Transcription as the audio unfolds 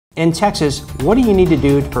In Texas, what do you need to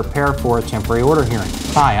do to prepare for a temporary order hearing?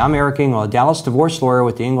 Hi, I'm Eric Engel, a Dallas divorce lawyer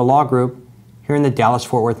with the Engel Law Group here in the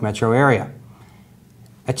Dallas-Fort Worth metro area.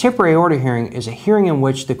 A temporary order hearing is a hearing in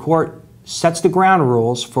which the court sets the ground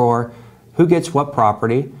rules for who gets what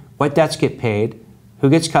property, what debts get paid, who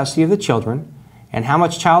gets custody of the children, and how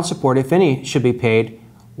much child support, if any, should be paid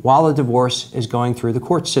while the divorce is going through the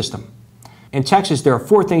court system. In Texas, there are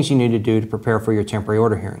 4 things you need to do to prepare for your temporary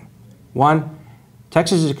order hearing. 1.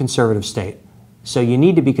 Texas is a conservative state, so you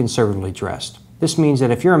need to be conservatively dressed. This means that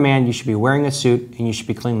if you're a man, you should be wearing a suit and you should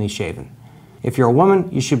be cleanly shaven. If you're a woman,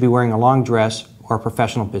 you should be wearing a long dress or a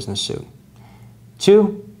professional business suit.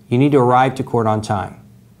 2. You need to arrive to court on time.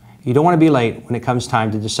 You don't want to be late when it comes time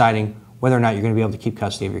to deciding whether or not you're going to be able to keep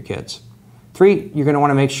custody of your kids. 3. You're going to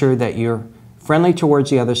want to make sure that you're friendly towards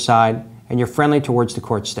the other side and you're friendly towards the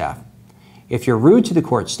court staff. If you're rude to the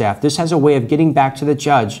court staff, this has a way of getting back to the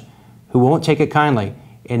judge who won't take it kindly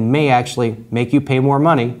and may actually make you pay more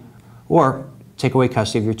money or take away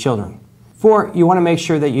custody of your children. 4, you want to make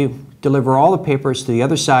sure that you deliver all the papers to the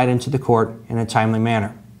other side and to the court in a timely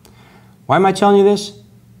manner. Why am I telling you this?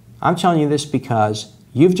 I'm telling you this because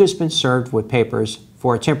you've just been served with papers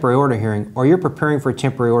for a temporary order hearing, or you're preparing for a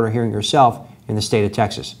temporary order hearing yourself in the state of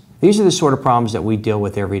Texas. These are the sort of problems that we deal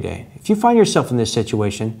with every day. If you find yourself in this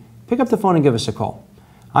situation, pick up the phone and give us a call.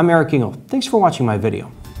 I'm Eric Engel. Thanks for watching my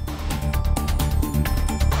video.